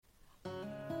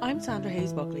I'm Sandra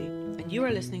Hayes-Buckley, and you are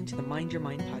listening to the Mind Your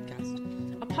Mind podcast,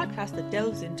 a podcast that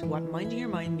delves into what minding your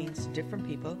mind means to different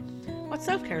people, what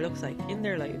self-care looks like in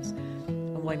their lives,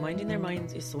 and why minding their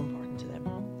minds is so important to them.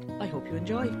 I hope you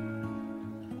enjoy.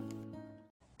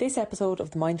 This episode of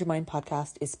the Mind Your Mind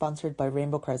podcast is sponsored by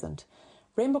Rainbow Crescent.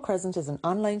 Rainbow Crescent is an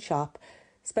online shop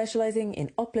specialising in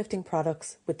uplifting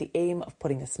products with the aim of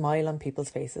putting a smile on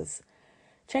people's faces.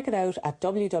 Check it out at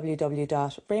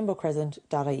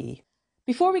www.rainbowcrescent.ie.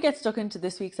 Before we get stuck into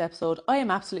this week's episode, I am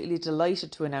absolutely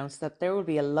delighted to announce that there will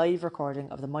be a live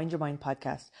recording of the Mind Your Mind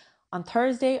podcast on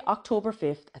Thursday, October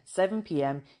 5th at 7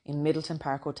 p.m. in Middleton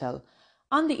Park Hotel.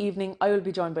 On the evening, I will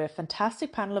be joined by a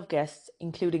fantastic panel of guests,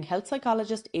 including health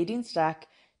psychologist Aideen Stack,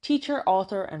 teacher,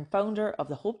 author and founder of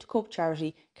the Hope to Cope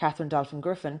charity, Catherine Dolphin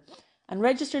Griffin, and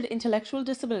registered intellectual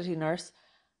disability nurse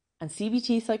and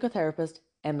CBT psychotherapist,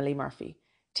 Emily Murphy.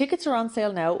 Tickets are on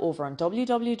sale now over on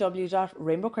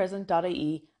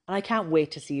www.rainbowcrescent.ie, and I can't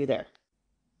wait to see you there.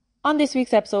 On this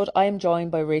week's episode, I am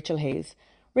joined by Rachael Hayes.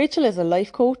 Rachael is a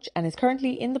life coach and is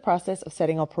currently in the process of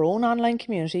setting up her own online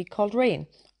community called RAYNE.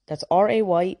 That's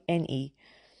RAYNE.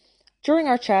 During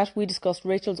our chat, we discussed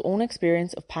Rachael's own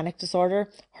experience of panic disorder,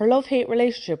 her love-hate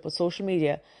relationship with social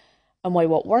media, and why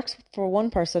what works for one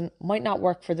person might not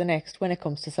work for the next when it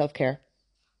comes to self-care.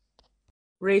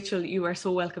 Rachael, you are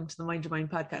so welcome to the Mind Your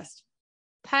Mind podcast.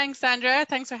 Thanks, Sandra.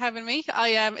 Thanks for having me.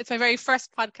 It's my very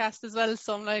first podcast as well,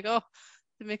 so I'm like, the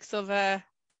mix of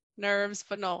nerves,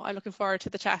 but no, I'm looking forward to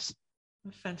the chat.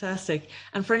 Fantastic.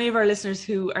 And for any of our listeners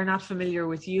who are not familiar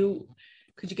with you,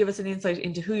 could you give us an insight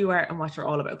into who you are and what you're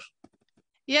all about?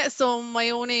 Yeah, so my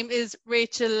own name is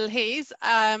Rachael Hayes.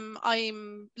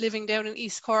 I'm living down in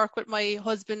East Cork with my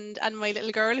husband and my little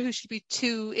girl, who should be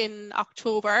 2 in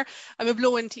October. I'm a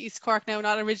blow into East Cork now,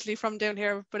 not originally from down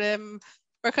here, but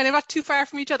we're kind of not too far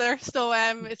from each other, so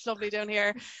it's lovely down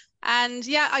here. And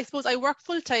yeah, I suppose I work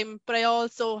full time, but I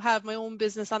also have my own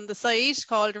business on the side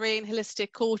called Rain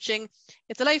Holistic Coaching.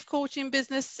 It's a life coaching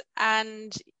business,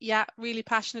 and yeah, really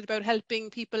passionate about helping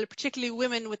people, particularly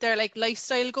women, with their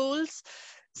lifestyle goals.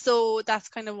 So that's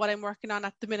kind of what I'm working on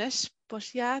at the minute.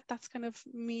 But yeah, that's kind of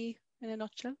me in a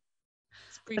nutshell.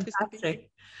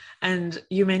 Fantastic. And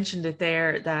you mentioned it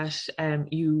there that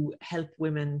you help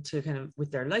women to kind of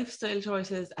with their lifestyle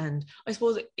choices, and I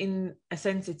suppose in a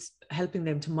sense it's helping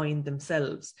them to mind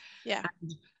themselves. Yeah.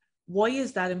 And why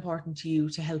is that important to you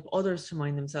to help others to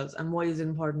mind themselves, and why is it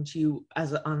important to you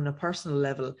on a personal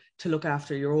level to look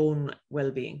after your own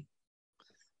well-being?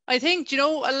 I think, a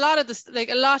lot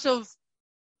of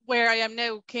where I am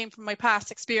now came from my past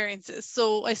experiences.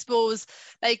 So I suppose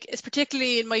it's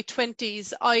particularly in my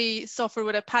 20s, I suffered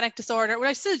with a panic disorder, well,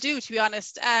 I still do, to be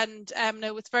honest. And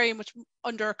now it's very much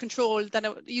under control than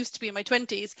it used to be in my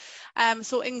 20s.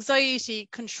 So anxiety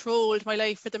controlled my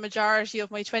life for the majority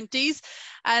of my 20s.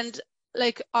 And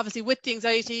obviously with the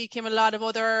anxiety came a lot of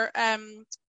other kind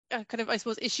of, I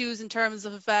suppose, issues in terms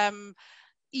of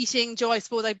eating. I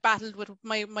suppose I battled with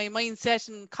my mindset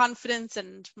and confidence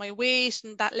and my weight,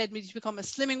 and that led me to become a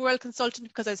Slimming World consultant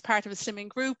because I was part of a slimming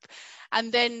group.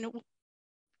 And then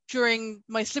during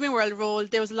my Slimming World role,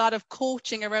 there was a lot of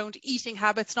coaching around eating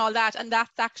habits and all that, and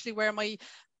that's actually where my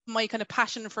kind of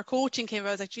passion for coaching came.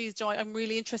 I was like, geez, I'm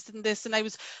really interested in this, and I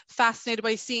was fascinated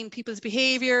by seeing people's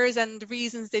behaviors and the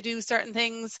reasons they do certain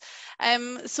things.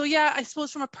 So yeah, I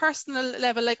suppose from a personal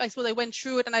level, I suppose I went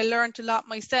through it and I learned a lot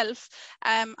myself,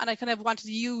 and I kind of wanted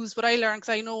to use what I learned,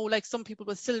 because I know some people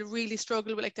will still really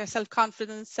struggle with their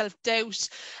self-confidence, self-doubt,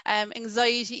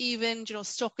 anxiety even,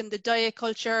 stuck in the diet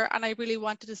culture, and I really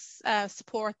wanted to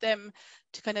support them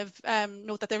to kind of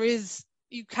know that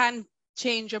you can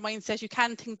change your mindset, you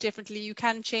can think differently, you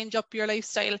can change up your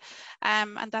lifestyle,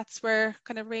 and that's where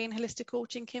kind of Rain Holistic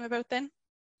Coaching came about then.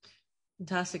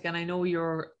 Fantastic. And I know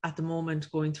you're at the moment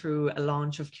going through a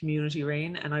launch of Community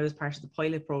Rain, and I was part of the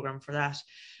pilot program for that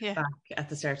back at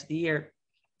the start of the year.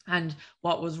 And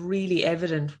what was really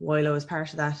evident while I was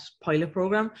part of that pilot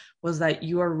program was that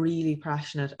you are really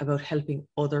passionate about helping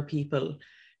other people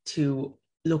to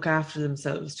look after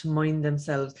themselves, to mind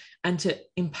themselves, and to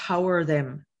empower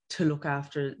them to look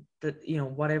after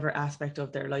whatever aspect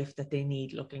of their life that they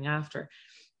need looking after.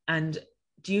 And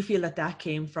do you feel that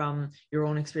came from your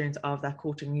own experience of that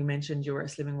coaching? You mentioned you were a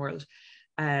Slimming World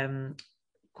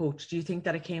coach. Do you think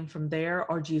that it came from there,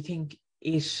 or do you think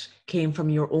it came from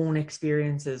your own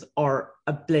experiences, or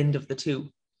a blend of the two?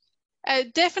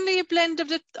 Definitely a blend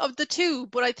of the two,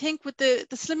 but I think with the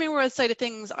Slimming World side of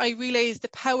things, I realized the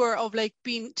power of like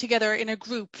being together in a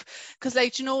group, because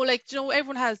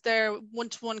everyone has their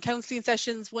one-to-one counseling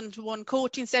sessions, one-to-one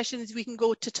coaching sessions. We can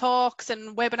go to talks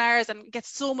and webinars and get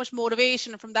so much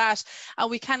motivation from that, and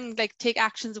we can like take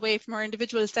actions away from our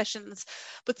individual sessions.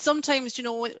 But sometimes,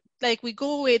 like we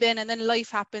go away then, and then life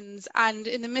happens, and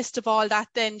in the midst of all that,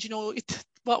 then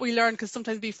what we learn can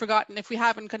sometimes be forgotten if we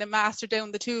haven't kind of mastered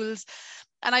down the tools.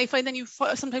 And I find then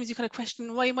sometimes you kind of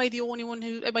question, why am I the only one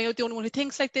who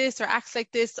thinks like this or acts like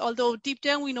this? Although deep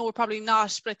down we know we're probably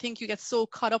not, but I think you get so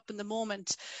caught up in the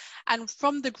moment. And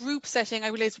from the group setting, I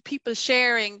realized with people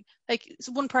sharing, like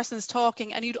one person is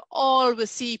talking and you'd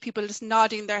always see people just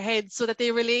nodding their heads so that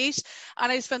they relate.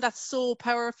 And I just found that so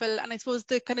powerful. And I suppose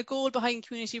the kind of goal behind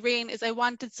Community Rain is I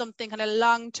wanted something kind of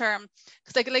long term.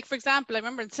 Because like for example, I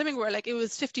remember in Slimming World, like it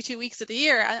was 52 weeks of the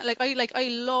year. And I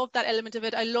love that element of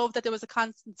it. I love that there was a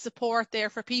constant support there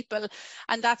for people.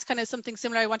 And that's kind of something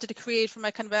similar I wanted to create from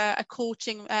a kind of a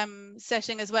coaching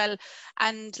setting as well.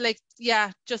 And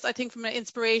just I think from an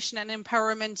inspiration and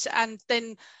empowerment, and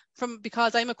then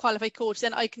because I'm a qualified coach,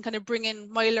 then I can kind of bring in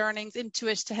my learnings into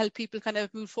it to help people kind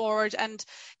of move forward. And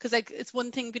because like it's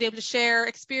one thing being able to share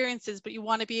experiences, but you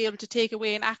want to be able to take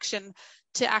away an action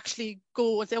to actually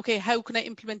go and say, okay, how can I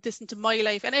implement this into my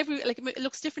life? And it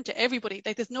looks different to everybody.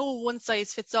 Like there's no one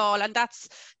size fits all, and that's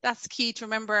key to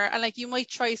remember. And like you might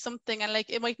try something and like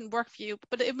it mightn't work for you,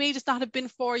 but it may just not have been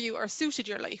for you or suited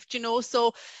your life,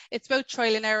 so it's about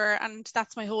trial and error. And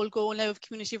that's my whole goal now of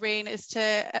Community Rain, is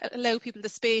to allow people the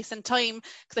space and time,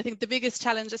 because I think the biggest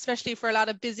challenge, especially for a lot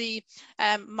of busy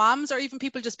moms or even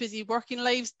people just busy working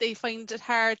lives, they find it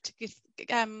hard to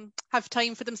have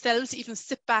time for themselves to even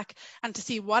sit back and to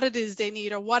see what it is they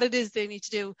need or what it is they need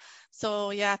to do. So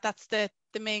yeah, that's the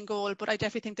main goal. But I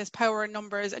definitely think there's power in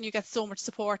numbers, and you get so much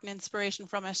support and inspiration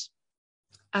from it.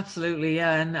 Absolutely,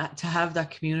 yeah. And to have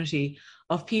that community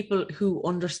of people who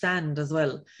understand as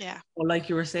well. Yeah. Well, like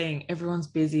you were saying, everyone's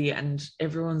busy and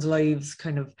everyone's lives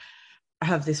kind of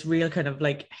have this real kind of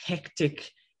like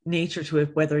hectic nature to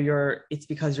it, whether it's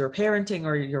because you're parenting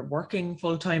or you're working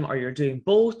full time or you're doing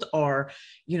both, or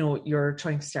you're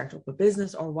trying to start up a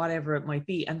business or whatever it might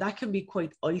be. And that can be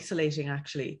quite isolating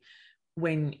actually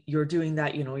when you're doing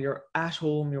that. You're at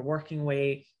home, you're working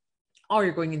away, or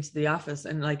you're going into the office,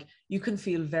 and like you can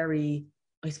feel very,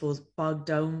 I suppose, bogged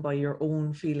down by your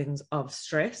own feelings of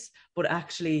stress. But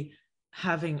actually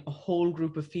having a whole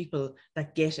group of people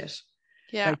that get it,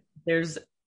 yeah, like there's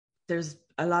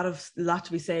a lot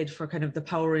to be said for kind of the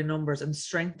power in numbers and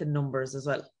strength in numbers as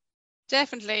well.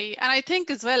 Definitely. And I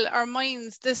think as well, our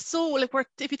minds, there's so like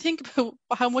if you think about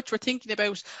how much we're thinking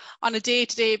about on a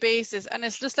day-to-day basis, and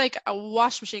it's just like a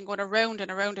wash machine going around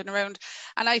and around and around.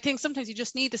 And I think sometimes you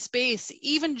just need the space,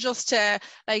 even just to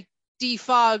like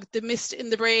defog the mist in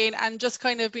the brain, and just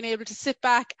kind of being able to sit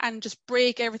back and just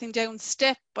break everything down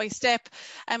step by step.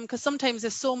 Because sometimes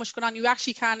there's so much going on,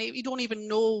 you don't even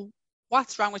know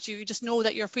what's wrong with you. You just know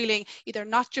that you're feeling either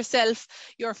not yourself,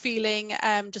 you're feeling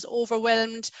just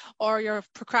overwhelmed, or you're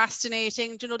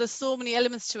procrastinating. There's so many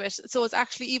elements to it. So it's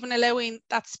actually even allowing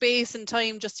that space and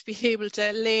time just to be able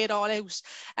to lay it all out,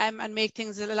 and make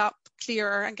things a lot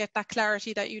clearer and get that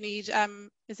clarity that you need,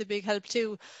 is a big help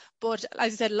too. But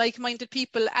as I said, like-minded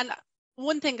people. And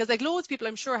one thing is, like, loads of people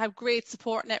I'm sure have great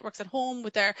support networks at home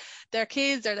with their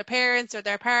kids or their parents or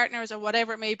their partners or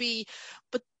whatever it may be.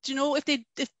 But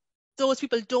if those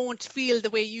people don't feel the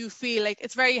way you feel, like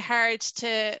it's very hard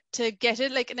to get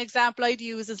it. Like an example I'd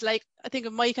use is, like, I think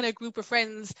of my kind of group of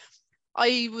friends,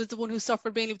 I was the one who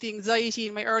suffered mainly with the anxiety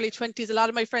in my early 20s. A lot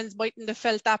of my friends mightn't have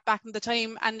felt that back in the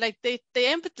time, and like they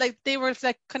were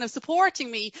like kind of supporting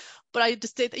me, but I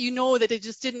just did, that they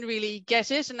just didn't really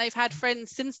get it. And I've had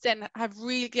friends since then have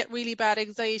get really bad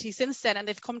anxiety since then, and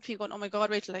they've come to me going, "Oh my God,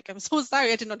 Rachel, like I'm so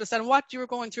sorry, I didn't understand what you were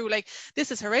going through. Like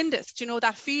this is horrendous."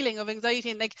 That feeling of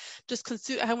anxiety and like just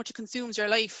how much it consumes your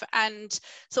life. And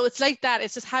so it's like that.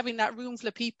 It's just having that room full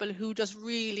of people who just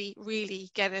really, really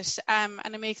get it, and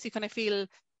it makes you kind of feel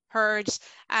heard.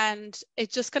 And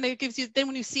it just kind of gives you, then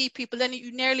when you see people, then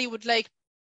you nearly would like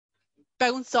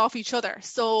bounce off each other.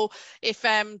 So if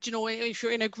if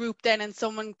you're in a group then and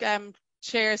someone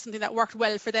shares something that worked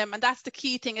well for them, and that's the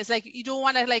key thing, is like you don't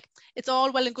want to, like, it's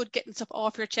all well and good getting stuff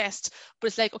off your chest, but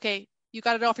it's like, okay, you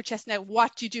got it off your chest now,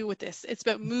 what do you do with this? It's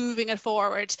about moving it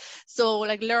forward. So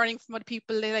like learning from other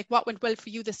people, they like, what went well for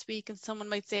you this week? And someone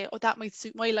might say, oh, that might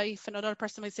suit my life, and another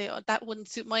person might say, oh, that wouldn't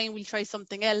suit mine, we'll try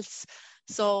something else.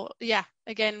 So yeah,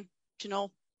 again,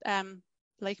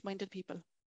 like-minded people.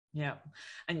 Yeah.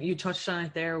 And you touched on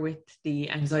it there with the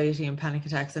anxiety and panic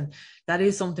attacks. And that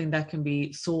is something that can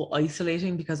be so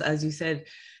isolating because, as you said,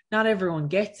 not everyone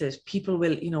gets it. People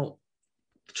will,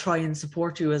 try and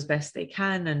support you as best they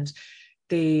can. And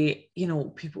they,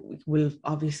 people will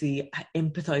obviously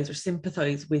empathize or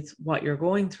sympathize with what you're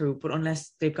going through. But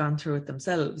unless they've gone through it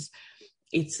themselves,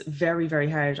 it's very, very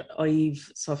hard. I've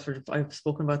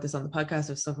spoken about this on the podcast.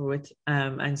 I've suffered with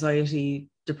anxiety,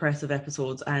 depressive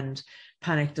episodes, and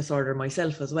panic disorder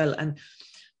myself as well. And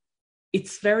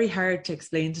it's very hard to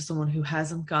explain to someone who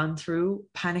hasn't gone through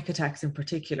panic attacks in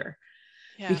particular,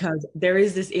 because there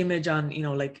is this image on,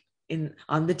 like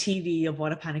on the TV of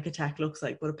what a panic attack looks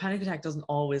like, but a panic attack doesn't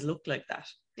always look like that.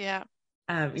 Yeah.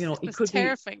 It could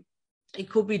terrifying. It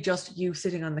could be just you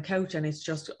sitting on the couch and it's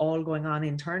just all going on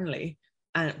internally.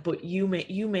 But you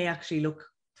may actually look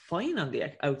fine on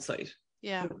the outside.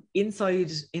 Yeah. But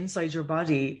inside your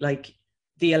body, like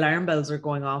the alarm bells are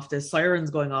going off, the sirens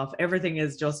going off, everything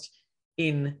is just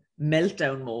in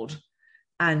meltdown mode.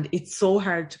 And it's so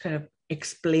hard to kind of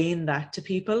explain that to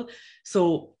people.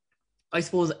 So I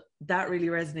suppose that really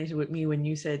resonated with me when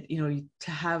you said,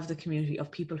 to have the community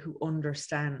of people who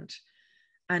understand.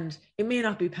 And it may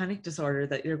not be panic disorder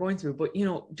that you're going through, but,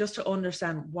 just to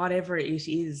understand whatever it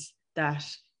is that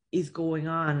is going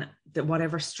on, that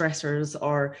whatever stressors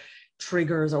or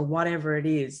triggers or whatever it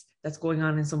is that's going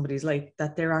on in somebody's life,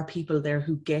 that there are people there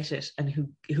who get it and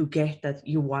who get that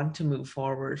you want to move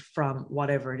forward from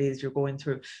whatever it is you're going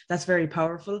through. That's very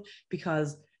powerful,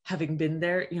 because having been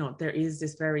there, there is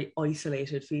this very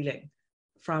isolated feeling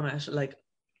from it. Like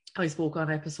I spoke on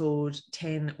episode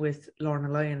 10 with Lorna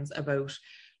Lyons about,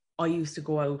 I used to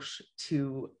go out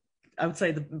to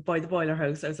by the boiler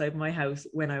house outside my house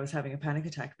when I was having a panic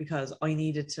attack, because I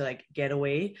needed to like get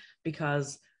away,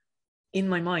 because in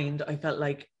my mind I felt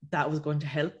like that was going to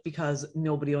help, because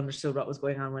nobody understood what was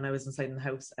going on when I was inside in the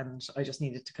house, and I just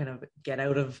needed to kind of get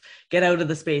out of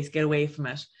the space, get away from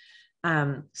it.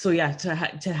 So yeah,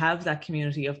 to have that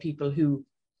community of people who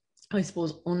I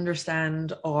suppose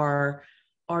understand or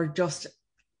just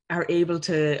are able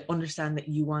to understand that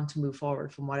you want to move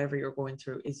forward from whatever you're going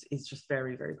through is just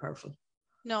very, very powerful.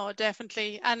 No,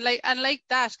 definitely. And like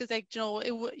that, because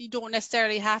you don't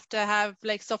necessarily have to have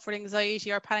like suffered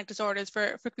anxiety or panic disorders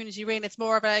for community rain. It's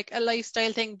more of like a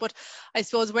lifestyle thing. But I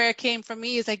suppose where it came from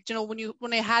me is like,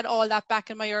 when I had all that back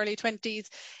in my early 20s,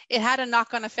 it had a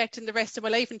knock-on effect in the rest of my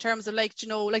life in terms of like,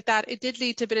 like that it did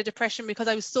lead to a bit of depression, because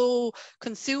I was so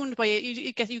consumed by it.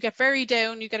 You get very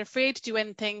down, you get afraid to do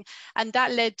anything. And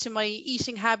that led to my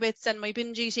eating habits and my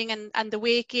binge eating and the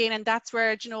weight gain. And that's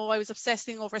where, I was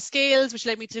obsessing over scales, which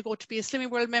led me to go to be a Slimming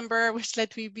World member, which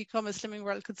led me to become a Slimming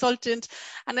World consultant,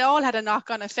 and they all had a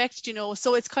knock-on effect,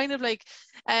 so it's kind of like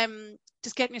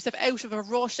just getting yourself out of a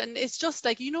rush. And it's just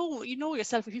like,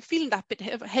 yourself, if you're feeling that bit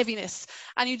of heaviness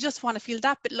and you just want to feel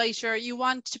that bit lighter, you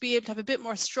want to be able to have a bit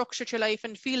more structure to your life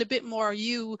and feel a bit more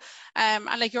you, and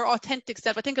like your authentic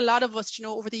self. I think a lot of us,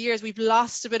 over the years, we've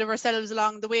lost a bit of ourselves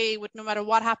along the way with no matter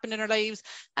what happened in our lives,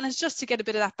 and it's just to get a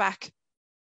bit of that back.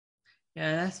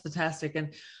 Yeah, that's fantastic.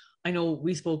 And I know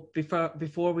we spoke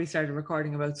before we started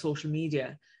recording about social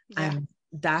media, and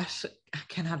that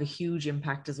can have a huge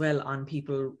impact as well on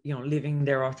people, living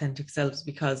their authentic selves,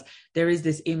 because there is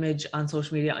this image on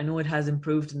social media. I know it has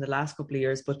improved in the last couple of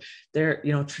years, but there,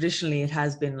 traditionally it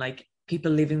has been like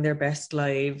people living their best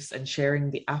lives and sharing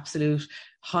the absolute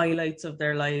highlights of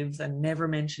their lives and never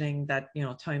mentioning that,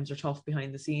 times are tough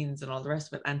behind the scenes and all the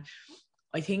rest of it. And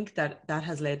I think that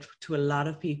has led to a lot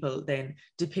of people then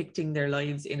depicting their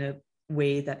lives in a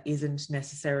way that isn't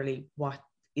necessarily what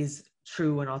is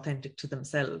true and authentic to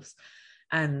themselves.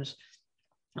 And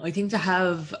I think to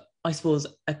have, I suppose,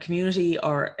 a community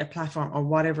or a platform or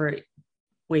whatever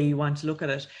way you want to look at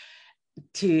it,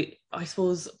 to, I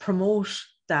suppose, promote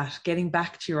that, getting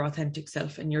back to your authentic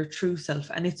self and your true self.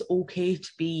 And it's okay to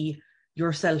be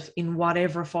yourself in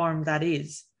whatever form that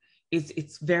is.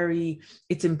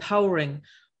 It's empowering,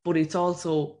 but it's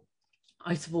also,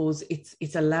 I suppose,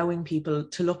 it's allowing people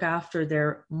to look after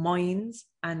their minds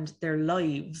and their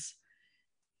lives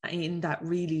in that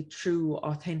really true,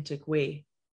 authentic way.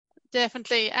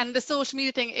 Definitely. And the social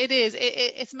media thing,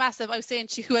 it's massive. I was saying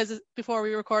to you before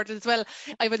we recorded as well,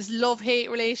 I have this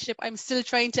love-hate relationship. I'm still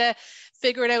trying to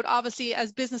figure it out. Obviously,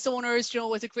 as business owners,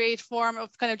 it's a great form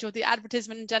of kind of the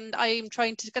advertisement, and I'm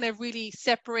trying to kind of really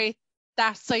separate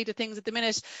that side of things at the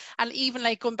minute. And even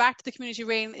like going back to the community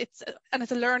rain, it's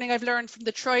a learning I've learned from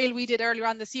the trial we did earlier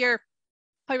on this year.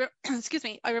 Excuse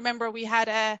me, I remember we had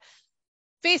a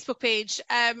Facebook page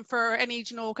for any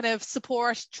kind of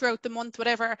support throughout the month,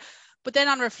 whatever. But then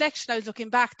on reflection, I was looking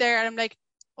back there and I'm like,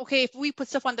 okay, if we put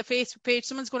stuff on the Facebook page,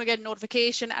 someone's going to get a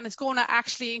notification and it's going to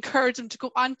actually encourage them to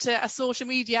go onto a social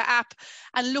media app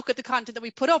and look at the content that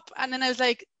we put up. And then I was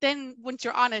like, then once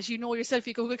you're on it, you know yourself,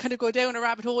 you go kind of go down a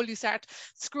rabbit hole, you start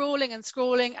scrolling and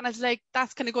scrolling. And I was like,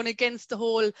 that's kind of going against the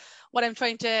whole, what I'm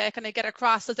trying to kind of get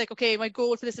across. So it's like, okay, my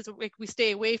goal for this is like, we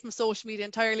stay away from social media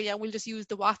entirely and we'll just use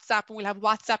the WhatsApp, and we'll have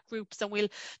WhatsApp groups, and we'll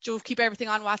keep everything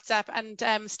on WhatsApp,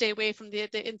 and stay away from the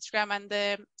Instagram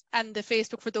and the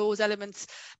Facebook for those elements.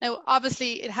 Now,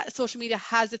 obviously, social media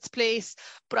has its place,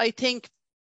 but I think,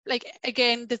 like,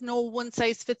 again, there's no one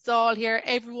size fits all here.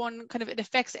 Everyone kind of, it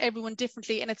affects everyone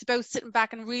differently, and it's about sitting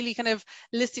back and really kind of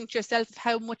listening to yourself of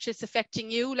how much it's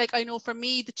affecting you. Like, I know for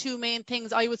me, the two main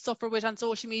things I would suffer with on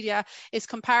social media is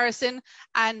comparison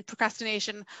and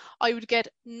procrastination. I would get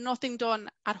nothing done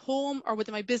at home or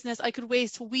within my business. I could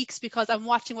waste weeks because I'm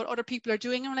watching what other people are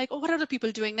doing. I'm like, oh, what are other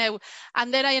people doing now?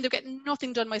 And then I end up getting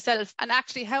nothing done myself. And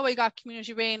actually, how I got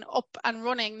Community Rain up and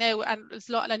running now, and it's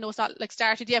a lot, and I know it's not like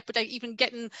started yet, but like even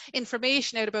getting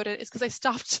information out about it is because I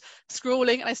stopped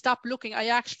scrolling and I stopped looking. I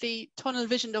actually tunnel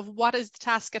visioned of what is the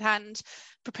task at hand,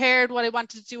 prepared what I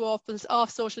wanted to do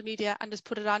off social media, and just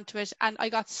put it onto it. And I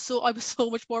was so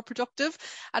much more productive,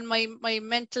 and my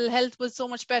mental health was so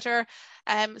much better.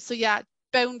 So yeah,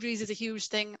 boundaries is a huge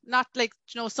thing. Not like,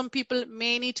 some people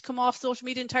may need to come off social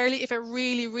media entirely if it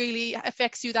really, really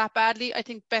affects you that badly. I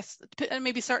think best, and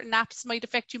maybe certain apps might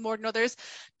affect you more than others,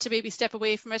 to maybe step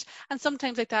away from it. And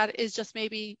sometimes like that is just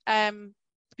maybe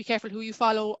be careful who you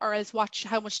follow, or else watch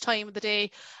how much time of the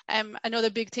day. Another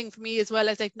big thing for me as well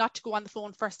is like not to go on the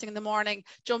phone first thing in the morning.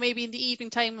 Maybe in the evening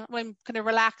time when I'm kind of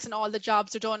relaxed and all the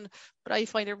jobs are done. But I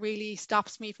find it really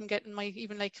stops me from getting my,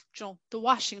 even like, the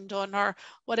washing done or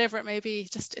whatever it may be.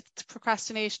 Just, it's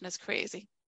procrastination is crazy.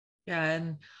 Yeah,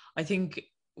 and I think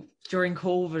during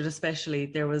COVID especially,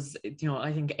 there was,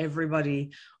 I think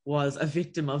everybody was a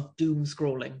victim of doom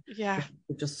scrolling. Yeah.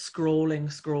 Just scrolling,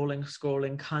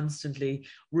 constantly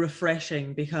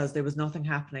refreshing because there was nothing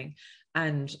happening.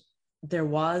 And there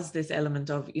was this element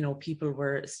of, people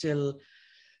were still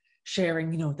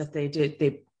sharing, that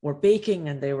they were baking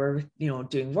and they were,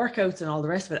 doing workouts and all the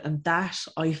rest of it. And that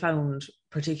I found,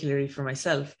 particularly for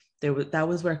myself, that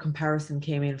was where comparison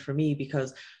came in for me,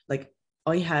 because like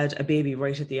I had a baby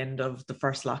right at the end of the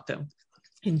first lockdown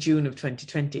in June of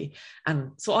 2020.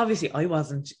 And so obviously I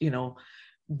wasn't,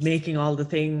 making all the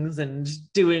things and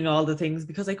doing all the things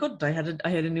because I couldn't. I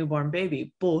had a newborn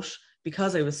baby, but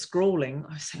because I was scrolling,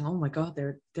 I was saying, oh my God,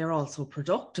 they're all so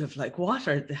productive. Like,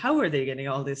 how are they getting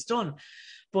all this done?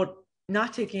 But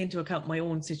not taking into account my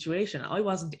own situation. I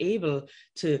wasn't able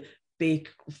to bake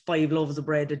 5 loaves of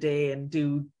bread a day and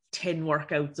do 10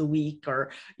 workouts a week,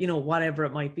 or, whatever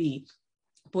it might be.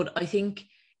 But I think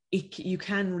you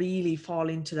can really fall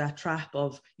into that trap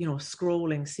of,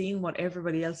 scrolling, seeing what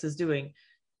everybody else is doing,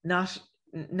 not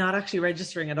actually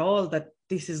registering at all that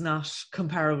this is not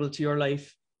comparable to your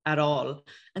life at all.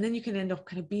 And then you can end up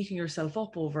kind of beating yourself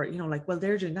up over, like, well,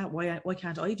 they're doing that. Why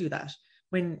can't I do that?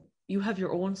 When you have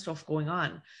your own stuff going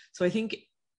on. So I think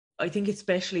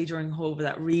especially during COVID,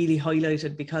 that really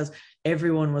highlighted, because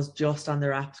everyone was just on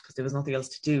their apps because there was nothing else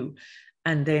to do.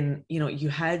 And then, you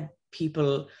had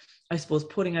people, I suppose,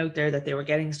 putting out there that they were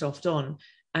getting stuff done.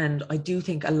 And I do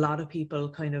think a lot of people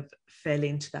kind of fell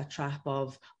into that trap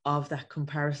of that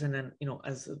comparison. And,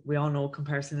 as we all know,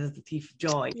 comparison is the thief of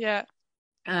joy. Yeah.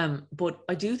 But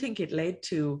I do think it led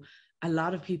to a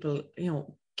lot of people,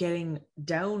 getting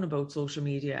down about social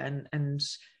media and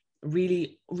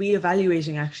really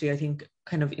reevaluating, actually, I think,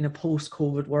 kind of in a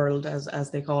post-COVID world,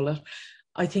 as they call it.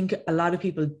 I think a lot of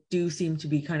people do seem to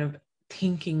be kind of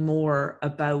thinking more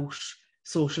about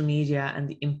social media and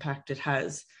the impact it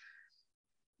has.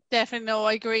 Definitely, no,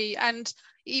 I agree. And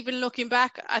even looking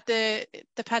back at the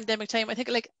pandemic time, I think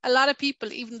like a lot of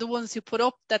people, even the ones who put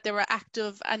up that they were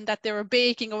active and that they were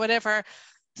baking or whatever,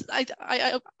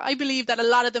 I believe that a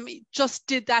lot of them just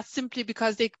did that simply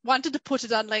because they wanted to put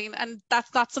it online, and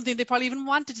that's not something they probably even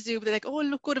wanted to do, but they're like, oh,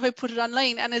 look good if I put it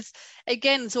online. And it's,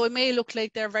 again, so it may look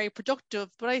like they're very productive,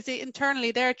 but I say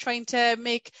internally they're trying to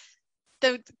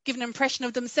give an impression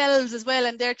of themselves as well,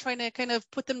 and they're trying to kind of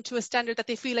put them to a standard that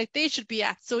they feel like they should be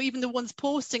at. So even the ones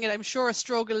posting it, I'm sure,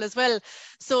 struggle as well.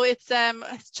 So it's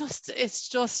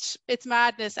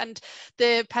madness. And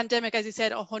the pandemic, as you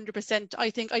said, 100%. I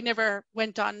think I never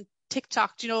went on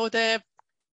TikTok. I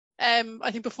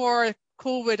think before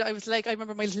COVID, I was like, I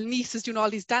remember my little niece was doing all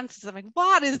these dances. I'm like,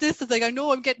 what is this? It's like, I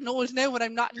know I'm getting old now when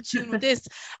I'm not in tune with this.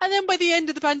 And then by the end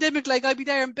of the pandemic, like, I'd be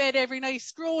there in bed every night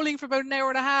scrolling for about an hour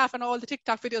and a half, and all the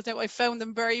TikTok videos now, I found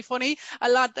them very funny. A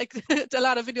lot of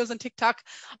videos on TikTok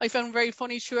I found very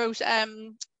funny throughout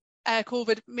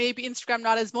COVID, maybe Instagram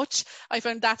not as much. I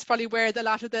found that's probably where a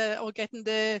lot of getting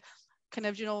the kind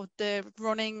of, the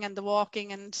running and the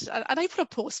walking, and I put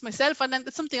up posts myself, and then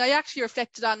it's something I actually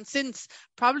reflected on since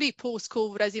probably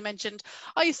post-COVID, as you mentioned.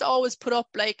 I used to always put up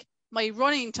like my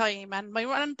running time and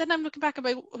and then I'm looking back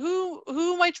about who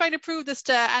am I trying to prove this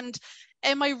to, and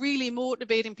am I really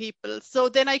motivating people? So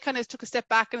then I kind of took a step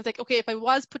back and was like, okay, if I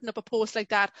was putting up a post like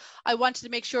that, I wanted to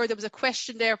make sure there was a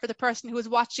question there for the person who was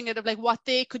watching it of like what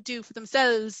they could do for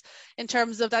themselves, in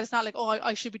terms of that it's not like, oh,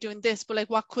 I should be doing this, but like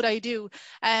what could I do?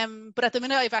 But at the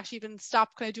minute I've actually even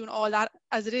stopped kind of doing all that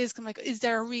as it is. I'm like, is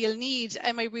there a real need?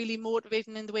 Am I really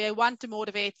motivating in the way I want to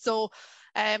motivate? So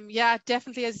yeah,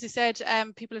 definitely, as you said,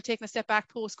 people have taken a step back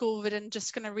post-COVID and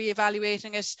just kind of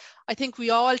reevaluating it. I think we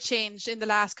all changed in the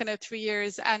last kind of 3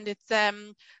 years, and it's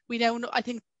we now know, I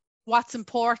think what's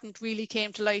important really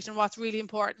came to light, and what's really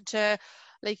important to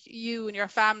like you and your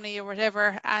family or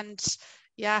whatever. And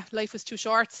yeah, life was too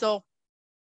short, so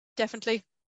definitely.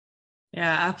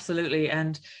 Yeah, absolutely.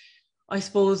 And I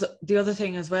suppose the other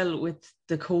thing as well with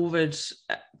the COVID,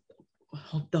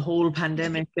 the whole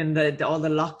pandemic and all the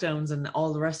lockdowns and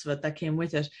all the rest of it that came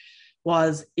with it,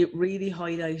 was it really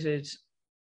highlighted,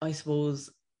 I suppose,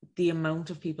 the amount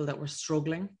of people that were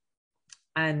struggling.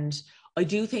 And I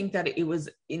do think that it was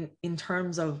in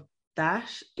terms of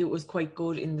that, it was quite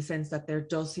good in the sense that there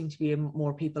does seem to be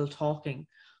more people talking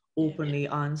openly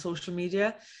on social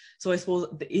media. So I suppose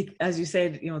as you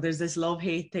said, there's this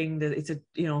love-hate thing, that it's a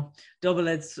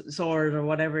double-edged sword, or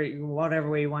whatever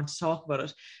way you want to talk about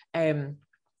it.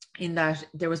 In that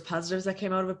there was positives that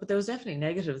came out of it, but there was definitely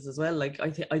negatives as well. Like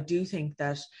I do think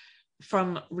that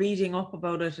from reading up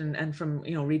about it and from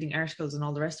reading articles and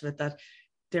all the rest of it, that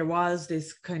there was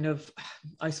this kind of,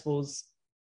 I suppose,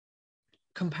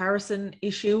 comparison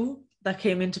issue that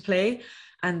came into play,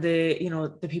 and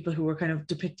the people who were kind of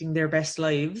depicting their best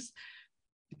lives,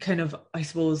 kind of, I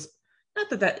suppose, not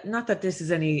that this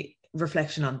is any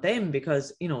reflection on them,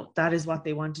 because that is what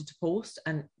they wanted to post,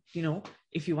 and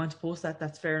if you want to post that,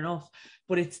 that's fair enough,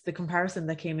 but it's the comparison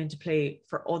that came into play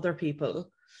for other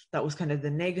people that was kind of the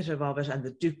negative of it, and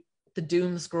the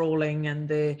doom scrolling, and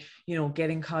the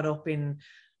getting caught up in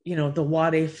the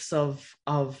what ifs of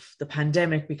the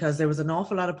pandemic, because there was an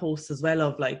awful lot of posts as well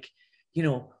of like,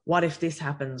 what if this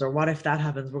happens, or what if that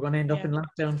happens, we're going to end up in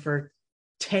lockdown for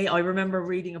 10. I remember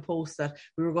reading a post that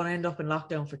we were going to end up in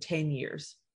lockdown for 10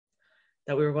 years,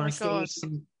 that we were going to stay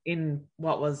in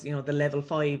what was the level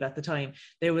 5 at the time.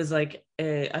 There was like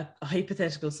a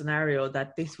hypothetical scenario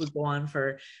that this would go on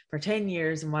for 10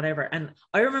 years and whatever, and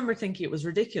I remember thinking it was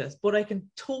ridiculous, but I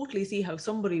can totally see how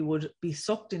somebody would be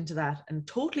sucked into that and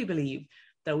totally believe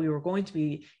that we were going to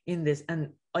be in this,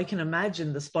 and I can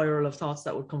imagine the spiral of thoughts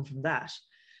that would come from that.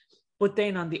 But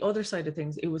then on the other side of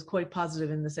things, it was quite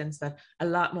positive in the sense that a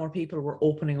lot more people were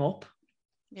opening up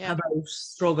about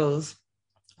struggles,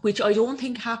 which I don't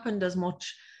think happened as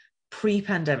much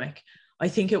pre-pandemic. I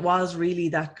think it was really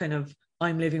that kind of,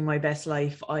 I'm living my best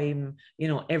life, I'm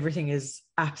everything is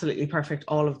absolutely perfect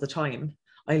all of the time,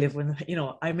 I live with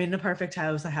I'm in a perfect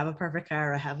house, I have a perfect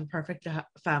car, I have a perfect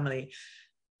family.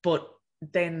 But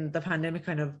then the pandemic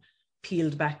kind of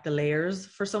peeled back the layers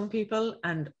for some people,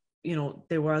 and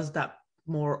there was that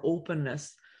more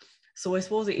openness. So I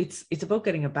suppose it's about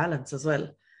getting a balance as well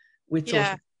with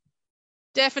social.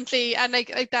 Definitely. And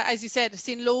like that, as you said, I've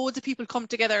seen loads of people come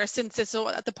together since this.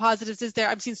 So the positives is there.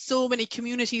 I've seen so many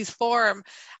communities form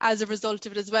as a result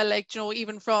of it as well. Like,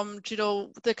 even from,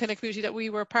 the kind of community that we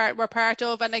were part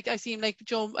of. And like, I've seen like,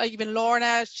 even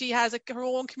Lorna, she has her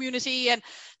own community, and,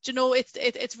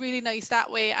 it's really nice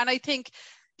that way. And I think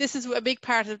this is a big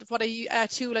part of what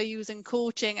tool I use in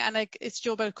coaching, and like it's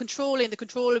about controlling the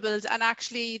controllables, and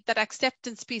actually that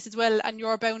acceptance piece as well, and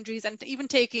your boundaries, and even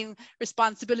taking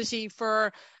responsibility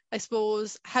for, I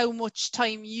suppose, how much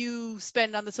time you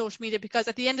spend on the social media, because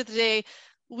at the end of the day,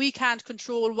 we can't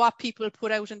control what people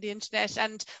put out on the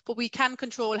internet, but we can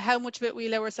control how much of it we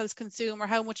allow ourselves consume, or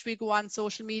how much we go on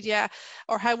social media,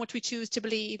 or how much we choose to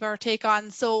believe or take on.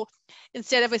 So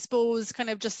instead of, I suppose, kind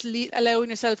of just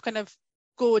allowing yourself kind of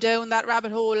go down that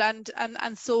rabbit hole and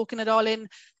soaking it all in,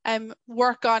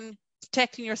 work on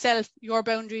protecting yourself, your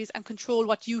boundaries, and control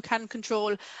what you can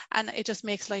control, and it just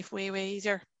makes life way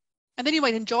easier. And then you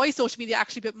might enjoy social media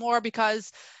actually a bit more,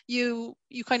 because you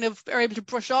kind of are able to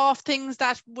brush off things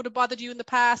that would have bothered you in the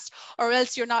past, or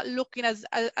else you're not looking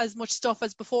as much stuff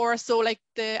as before. So like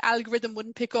the algorithm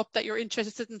wouldn't pick up that you're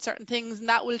interested in certain things, and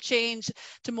that will change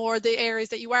to more the areas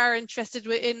that you are interested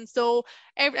in. So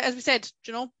as we said,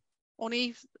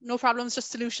 only no problems,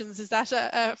 just solutions. Is that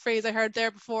a phrase I heard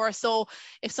there before? So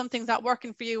if something's not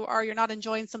working for you or you're not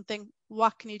enjoying something,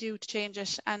 what can you do to change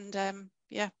it? And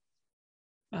yeah.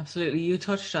 Absolutely. You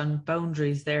touched on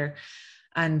boundaries there.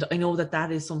 And I know that that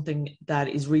is something that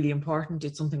is really important.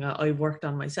 It's something I've worked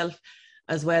on myself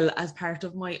as well as part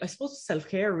of my, I suppose,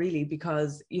 self-care really,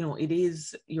 because, you know,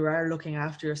 you are looking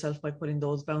after yourself by putting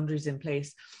those boundaries in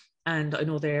place. And I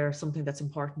know they're something that's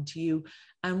important to you.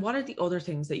 And what are the other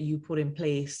things that you put in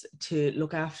place to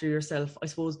look after yourself, I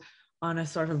suppose, on a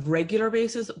sort of regular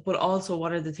basis, but also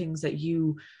what are the things that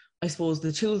you, I suppose,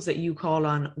 the tools that you call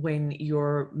on when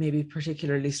you're maybe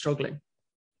particularly struggling?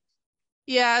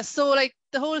 Yeah, so like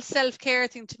the whole self-care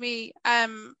thing to me,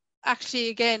 actually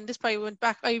again, this probably went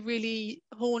back, I really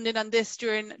honed in on this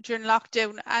during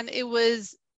lockdown, and it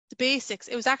was the basics.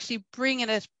 It was actually bringing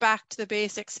it back to the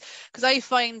basics, because I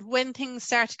find when things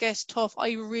start to get tough,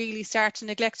 I really start to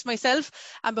neglect myself,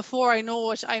 and before I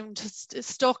know it, I'm just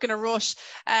stuck in a rush,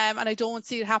 and I don't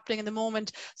see it happening in the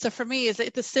moment. So for me, it's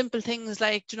like the simple things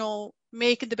like, you know,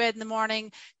 making the bed in the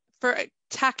morning, for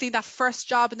tackling that first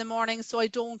job in the morning so I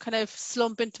don't kind of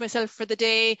slump into myself for the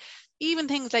day. Even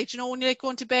things like, you know, when you're like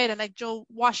going to bed and like, you know,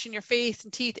 washing your face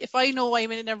and teeth, if I know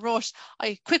I'm in a rush,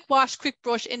 I quick wash, quick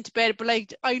brush into bed. But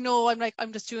like, I know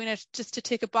I'm just doing it just to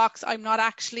tick a box. I'm not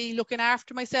actually looking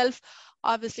after myself.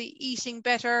 Obviously eating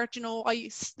better, you know, I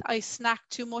snack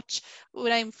too much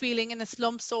when I'm feeling in a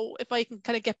slump. So if I can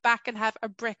kind of get back and have a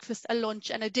breakfast, a lunch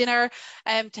and a dinner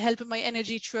to help with my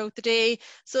energy throughout the day.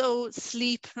 So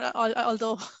sleep,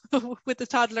 although with the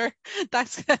toddler,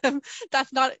 that's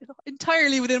not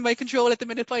entirely within my control at the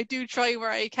minute, but I do try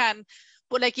where I can.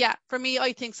 But like, yeah, for me,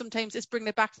 I think sometimes it's bringing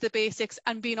it back to the basics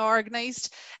and being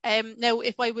organized. Now,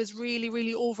 if I was really,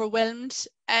 really overwhelmed,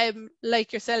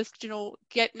 like yourself, you know,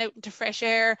 getting out into fresh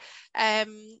air,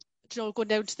 you know, going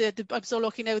down to I'm so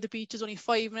lucky now the beach is only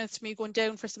 5 minutes to me going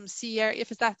down for some sea air. If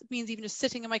that means even just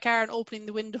sitting in my car and opening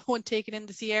the window and taking in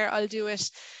the sea air, I'll do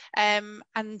it. And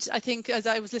I think as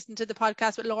I was listening to the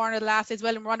podcast with Lorna last as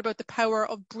well, and we're on about the power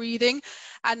of breathing.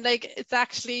 And like,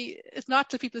 it's not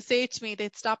till people say it to me,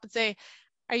 they'd stop and say,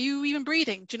 are you even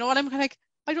breathing? Do you know what I'm kind of like?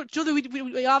 I don't know that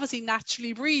we obviously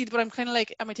naturally breathe, but I'm kind of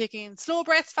like, am I taking slow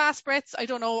breaths, fast breaths? I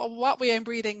don't know what way I'm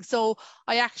breathing. So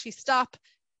I actually stop,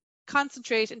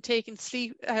 concentrate and taking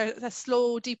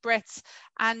slow, deep breaths,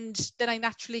 and then I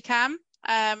naturally calm.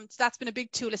 So that's been a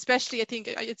big tool, especially I think,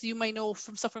 as you might know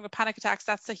from suffering with panic attacks,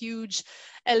 that's a huge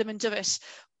element of it.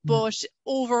 But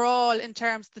overall, in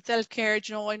terms of the self-care,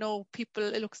 you know, I know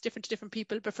it looks different to different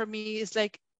people, but for me, it's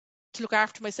like to look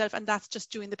after myself, and that's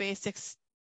just doing the basics.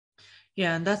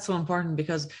 Yeah, and that's so important,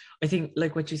 because I think,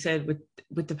 like what you said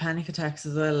with the panic attacks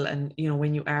as well, and you know,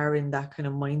 when you are in that kind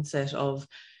of mindset of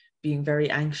being very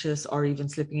anxious or even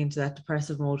slipping into that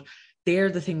depressive mode,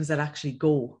 they're the things that actually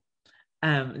go.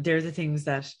 They're the things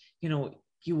that, you know,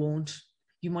 you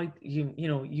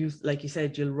like you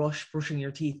said, you'll rush brushing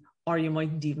your teeth, or you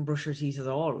mightn't even brush your teeth at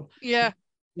all. Yeah.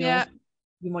 You know,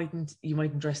 you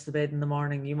mightn't dress the bed in the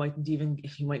morning. You mightn't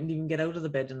even get out of the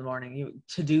bed in the morning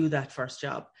to do that first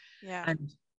job. Yeah.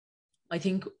 And I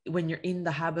think when you're in the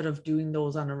habit of doing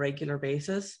those on a regular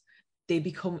basis, they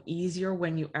become easier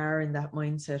when you are in that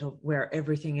mindset of where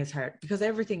everything is hard, because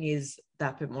everything is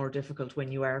that bit more difficult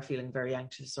when you are feeling very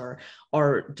anxious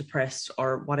or depressed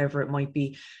or whatever it might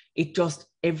be.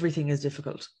 Everything is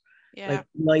difficult. Yeah. Like,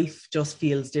 life just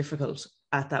feels difficult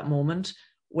at that moment.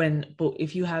 But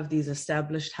if you have these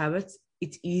established habits,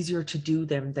 it's easier to do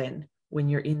them then when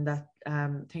you're in that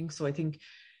thing. So I think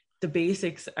the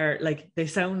basics are, like, they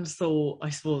sound so, I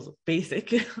suppose,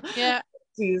 basic. Yeah.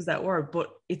 To use that word, but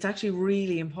it's actually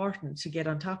really important to get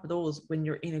on top of those when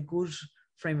you're in a good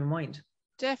frame of mind.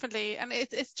 Definitely. And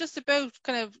it's just about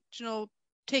kind of, you know,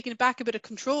 taking back a bit of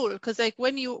control, because like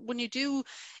when you do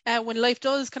when life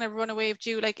does kind of run away with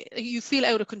you, like you feel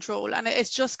out of control, and it's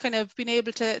just kind of being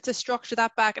able to structure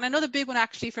that back. And another big one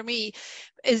actually for me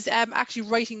is actually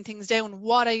writing things down,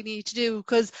 what I need to do,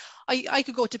 because I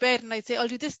could go to bed and I'd say I'll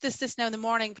do this now in the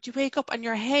morning, but you wake up and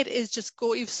your head is just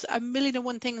you've a million and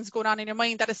one things going on in your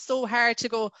mind that is so hard to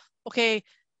go, okay,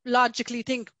 logically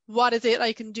think, what is it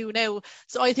I can do now?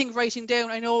 So I think writing down,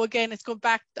 I know again it's going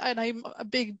back, and I'm a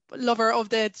big lover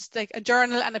of like a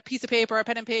journal and a piece of paper, a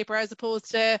pen and paper, as opposed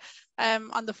to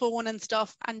on the phone and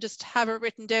stuff, and just have it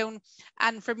written down.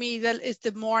 And for me, that is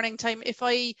the morning time. If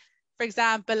I for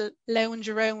example, lounge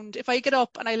around. If I get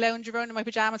up and I lounge around in my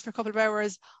pajamas for a couple of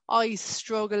hours, I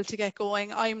struggle to get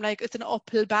going. I'm like, it's an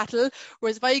uphill battle.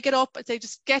 Whereas if I get up and say,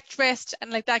 just get dressed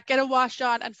and like that, get a wash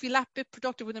on and feel that bit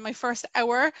productive within my first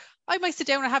hour, I might sit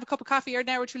down and have a cup of coffee or an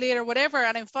hour or two later, whatever,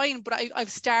 and I'm fine. But I've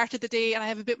started the day and I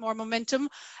have a bit more momentum.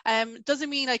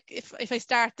 Doesn't mean like if I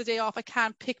start the day off, I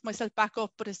can't pick myself back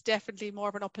up, but it's definitely more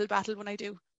of an uphill battle when I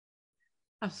do.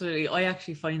 Absolutely. I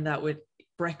actually find that with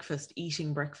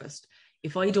eating breakfast,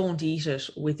 if I don't eat it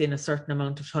within a certain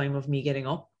amount of time of me getting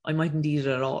up, I mightn't eat it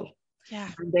at all. Yeah.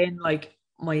 And then like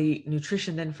my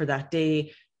nutrition then for that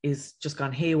day is just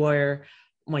gone haywire.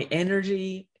 My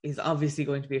energy is obviously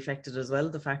going to be affected as well,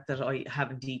 the fact that I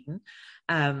haven't eaten.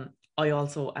 I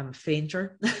also am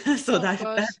fainter. So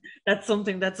that's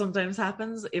something that sometimes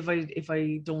happens if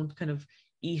I don't kind of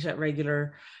eat at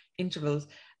regular intervals.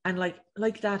 And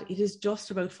like that, it is just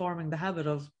about forming the habit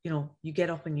of, you get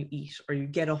up and you eat, or you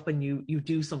get up and you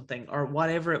do something, or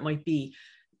whatever it might be,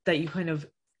 that you kind of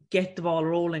get the ball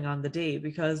rolling on the day.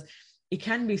 Because it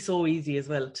can be so easy as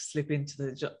well to slip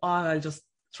into I'll just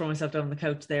throw myself down on the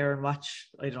couch there and watch,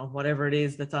 I don't know, whatever it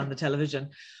is that's on the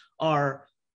television, or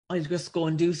I'll just go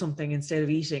and do something instead of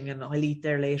eating, and I'll eat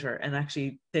there later. And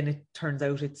actually then it turns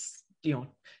out it's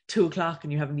 2:00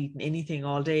 and you haven't eaten anything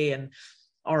all day. And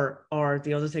or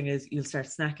the other thing is you'll start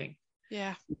snacking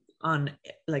on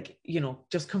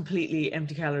just completely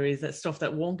empty calories, that stuff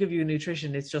that won't give you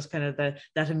nutrition. It's just kind of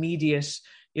that immediate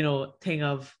thing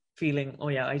of feeling, oh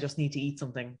yeah, I just need to eat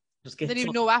something. Then you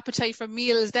have no appetite for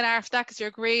meals then after that, because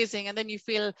you're grazing, and then you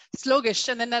feel sluggish,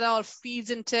 and then that all feeds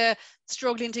into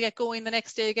struggling to get going the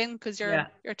next day again because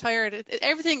you're tired.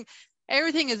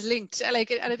 Everything is linked, and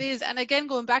it is. And again,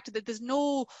 going back to that, there's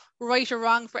no right or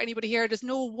wrong for anybody here. There's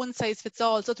no one size fits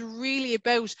all. So it's really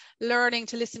about learning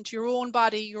to listen to your own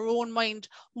body, your own mind,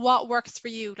 what works for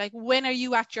you. Like, when are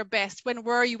you at your best? When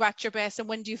were you at your best? And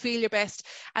when do you feel your best?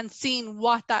 And seeing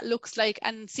what that looks like,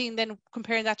 and seeing then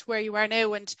comparing that to where you are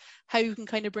now and how you can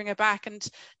kind of bring it back. And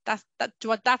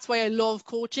that's why I love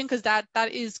coaching, because that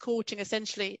is coaching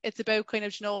essentially. It's about kind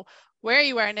of, where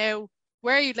you are now,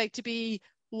 where you'd like to be,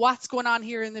 what's going on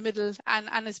here in the middle,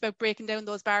 and it's about breaking down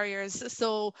those barriers.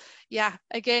 So yeah,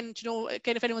 again,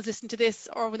 if anyone's listening to this,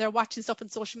 or when they're watching stuff on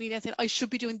social media and saying, I should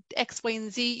be doing X, Y, and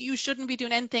Z, you shouldn't be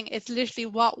doing anything. It's literally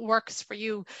what works for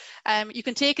you. You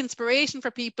can take inspiration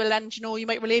for people, and you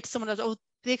might relate to someone that, oh,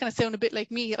 they kind of sound a bit like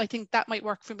me, I think that might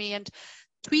work for me, and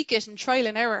tweak it and trial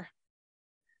and error.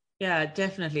 Yeah,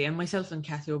 definitely. And myself and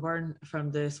Kathy O'Byrne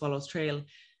from the Swallows Trail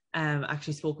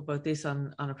actually spoke about this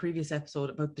on a previous episode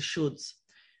about the shoulds.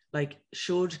 Like,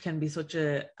 should can be such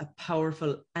a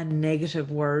powerful and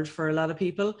negative word for a lot of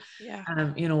people. Yeah.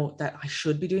 That I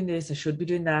should be doing this, I should be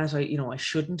doing that, I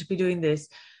shouldn't be doing this.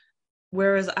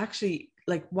 Whereas actually,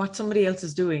 like, what somebody else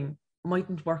is doing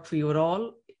mightn't work for you at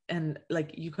all. And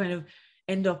like, you kind of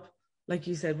end up, like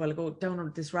you said, go down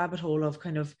this rabbit hole of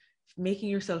kind of making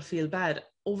yourself feel bad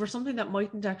over something that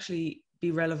mightn't actually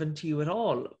be relevant to you at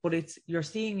all. But you're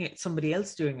seeing it, somebody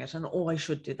else doing it, and I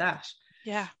should do that.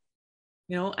 Yeah.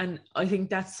 And I think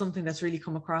that's something that's really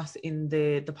come across in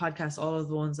the podcast, all of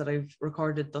the ones that I've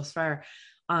recorded thus far,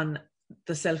 on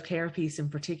the self-care piece in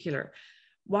particular.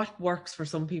 What works for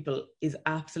some people is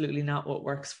absolutely not what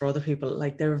works for other people.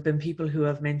 Like, there have been people who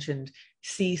have mentioned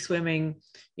sea swimming,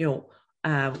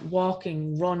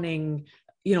 walking, running,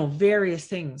 various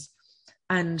things.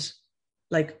 And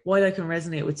like, while I can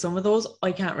resonate with some of those,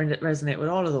 I can't resonate with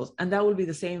all of those. And that will be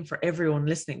the same for everyone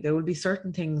listening. There will be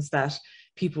certain things that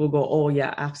people will go, oh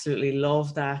yeah, absolutely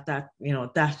love that,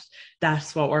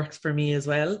 that's what works for me as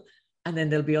well. And then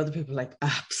there'll be other people like,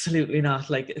 absolutely not.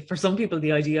 Like, for some people,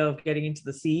 the idea of getting into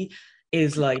the sea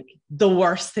is like the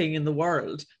worst thing in the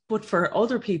world. But for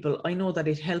other people, I know that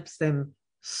it helps them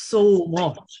so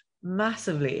much,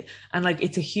 massively. And like,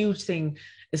 it's a huge thing,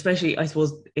 especially, I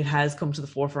suppose it has come to the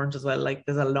forefront as well. Like,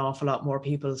 there's an awful lot more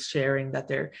people sharing that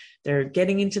they're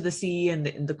getting into the sea and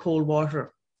in the cold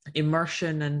water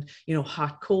immersion, and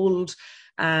hot cold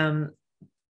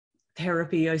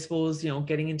therapy, I suppose,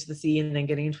 getting into the sea and then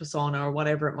getting into a sauna or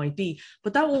whatever it might be.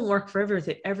 But that won't work for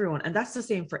everyone. And that's the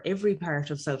same for every part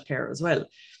of self-care as well.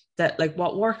 That like,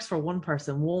 what works for one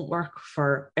person won't work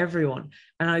for everyone.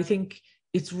 And I think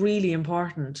it's really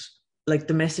important, like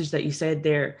the message that you said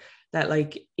there, that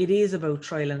like, it is about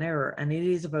trial and error, and it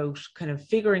is about kind of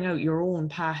figuring out your own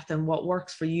path and what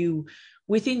works for you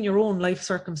within your own life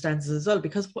circumstances as well,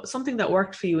 because something that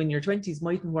worked for you in your 20s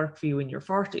mightn't work for you in your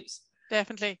 40s.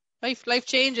 Definitely. Life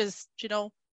changes,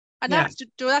 And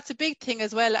that's a big thing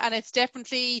as well. And it's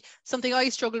definitely something I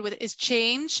struggle with is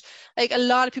change. Like a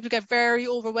lot of people get very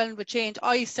overwhelmed with change.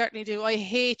 I certainly do. I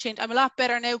hate change. I'm a lot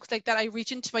better now because like that I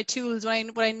reach into my tools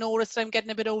when I notice that I'm getting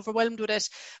a bit overwhelmed with it.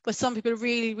 But some people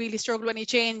really, really struggle with any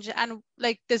change. And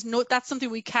like that's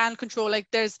something we can control. Like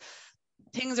there's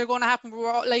things are going to happen.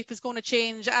 Life is going to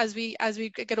change as we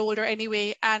get older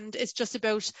anyway, and it's just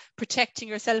about protecting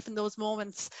yourself in those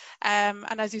moments. And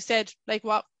as you said, like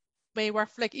what may work,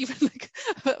 like even like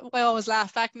I always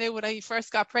laugh back now when I first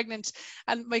got pregnant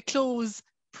and my clothes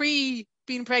pre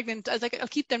being pregnant, I was like, I'll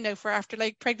keep them now for after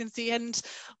like pregnancy and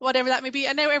whatever that may be.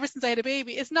 And now ever since I had a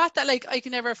baby, it's not that like I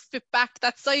can never fit back to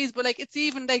that size, but like it's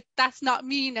even like that's not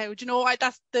me now. Do you know,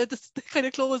 that's the kind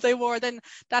of clothes I wore then.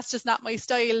 That's just not my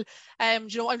style. Do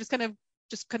you know, I'm just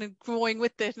kind of growing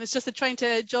with it, and it's just trying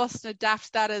to adjust and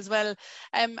adapt that as well.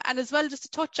 And as well, just to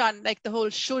touch on like the whole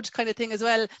should kind of thing as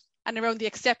well, and around the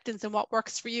acceptance and what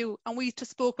works for you. And we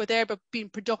just spoke with there about being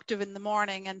productive in the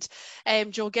morning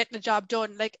and Joe getting the job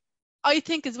done. Like I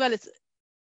think as well, it's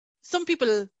some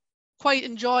people quite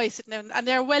enjoy sitting down and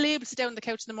they're well able to sit down on the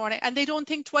couch in the morning and they don't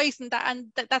think twice, and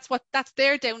that's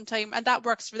their downtime and that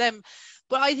works for them.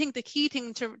 But I think the key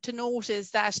thing to note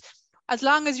is that as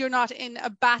long as you're not in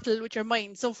a battle with your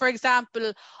mind. So for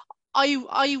example,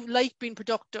 I like being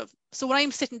productive. So when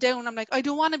I'm sitting down, I'm like, I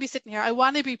don't want to be sitting here. I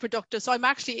want to be productive. So I'm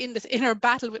actually in this inner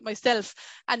battle with myself.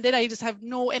 And then I just have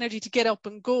no energy to get up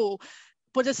and go.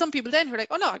 But there's some people then who are like,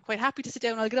 oh no, I'm quite happy to sit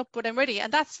down. I'll get up when I'm ready.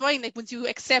 And that's fine. Like once you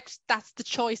accept that's the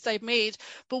choice I've made.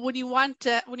 But when you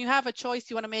have a choice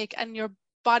you want to make and your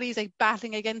body's like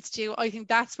battling against you, I think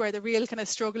that's where the real kind of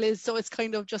struggle is. So it's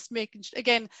kind of just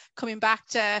coming back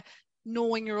to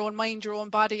knowing your own mind, your own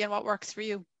body and what works for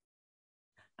you.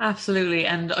 Absolutely.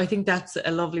 And I think that's a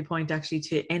lovely point actually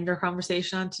to end our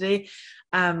conversation on today.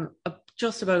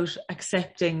 Just about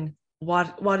accepting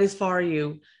what is for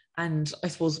you, and I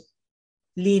suppose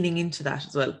leaning into that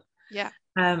as well. Yeah.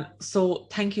 So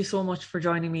thank you so much for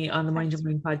joining me on the Mind Your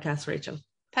Mind podcast, Rachael.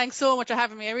 Thanks so much for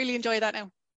having me. I really enjoy that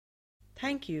now.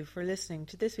 Thank you for listening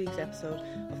to this week's episode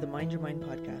of the Mind Your Mind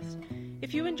podcast.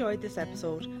 If you enjoyed this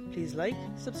episode, please like,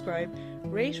 subscribe,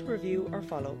 rate, review or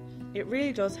follow. It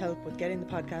really does help with getting the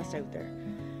podcast out there.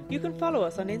 You can follow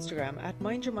us on Instagram at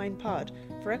Mind Your Mind Pod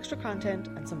for extra content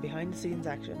and some behind the scenes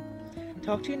action.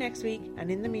 Talk to you next week, and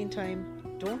in the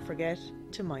meantime, don't forget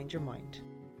to mind your mind.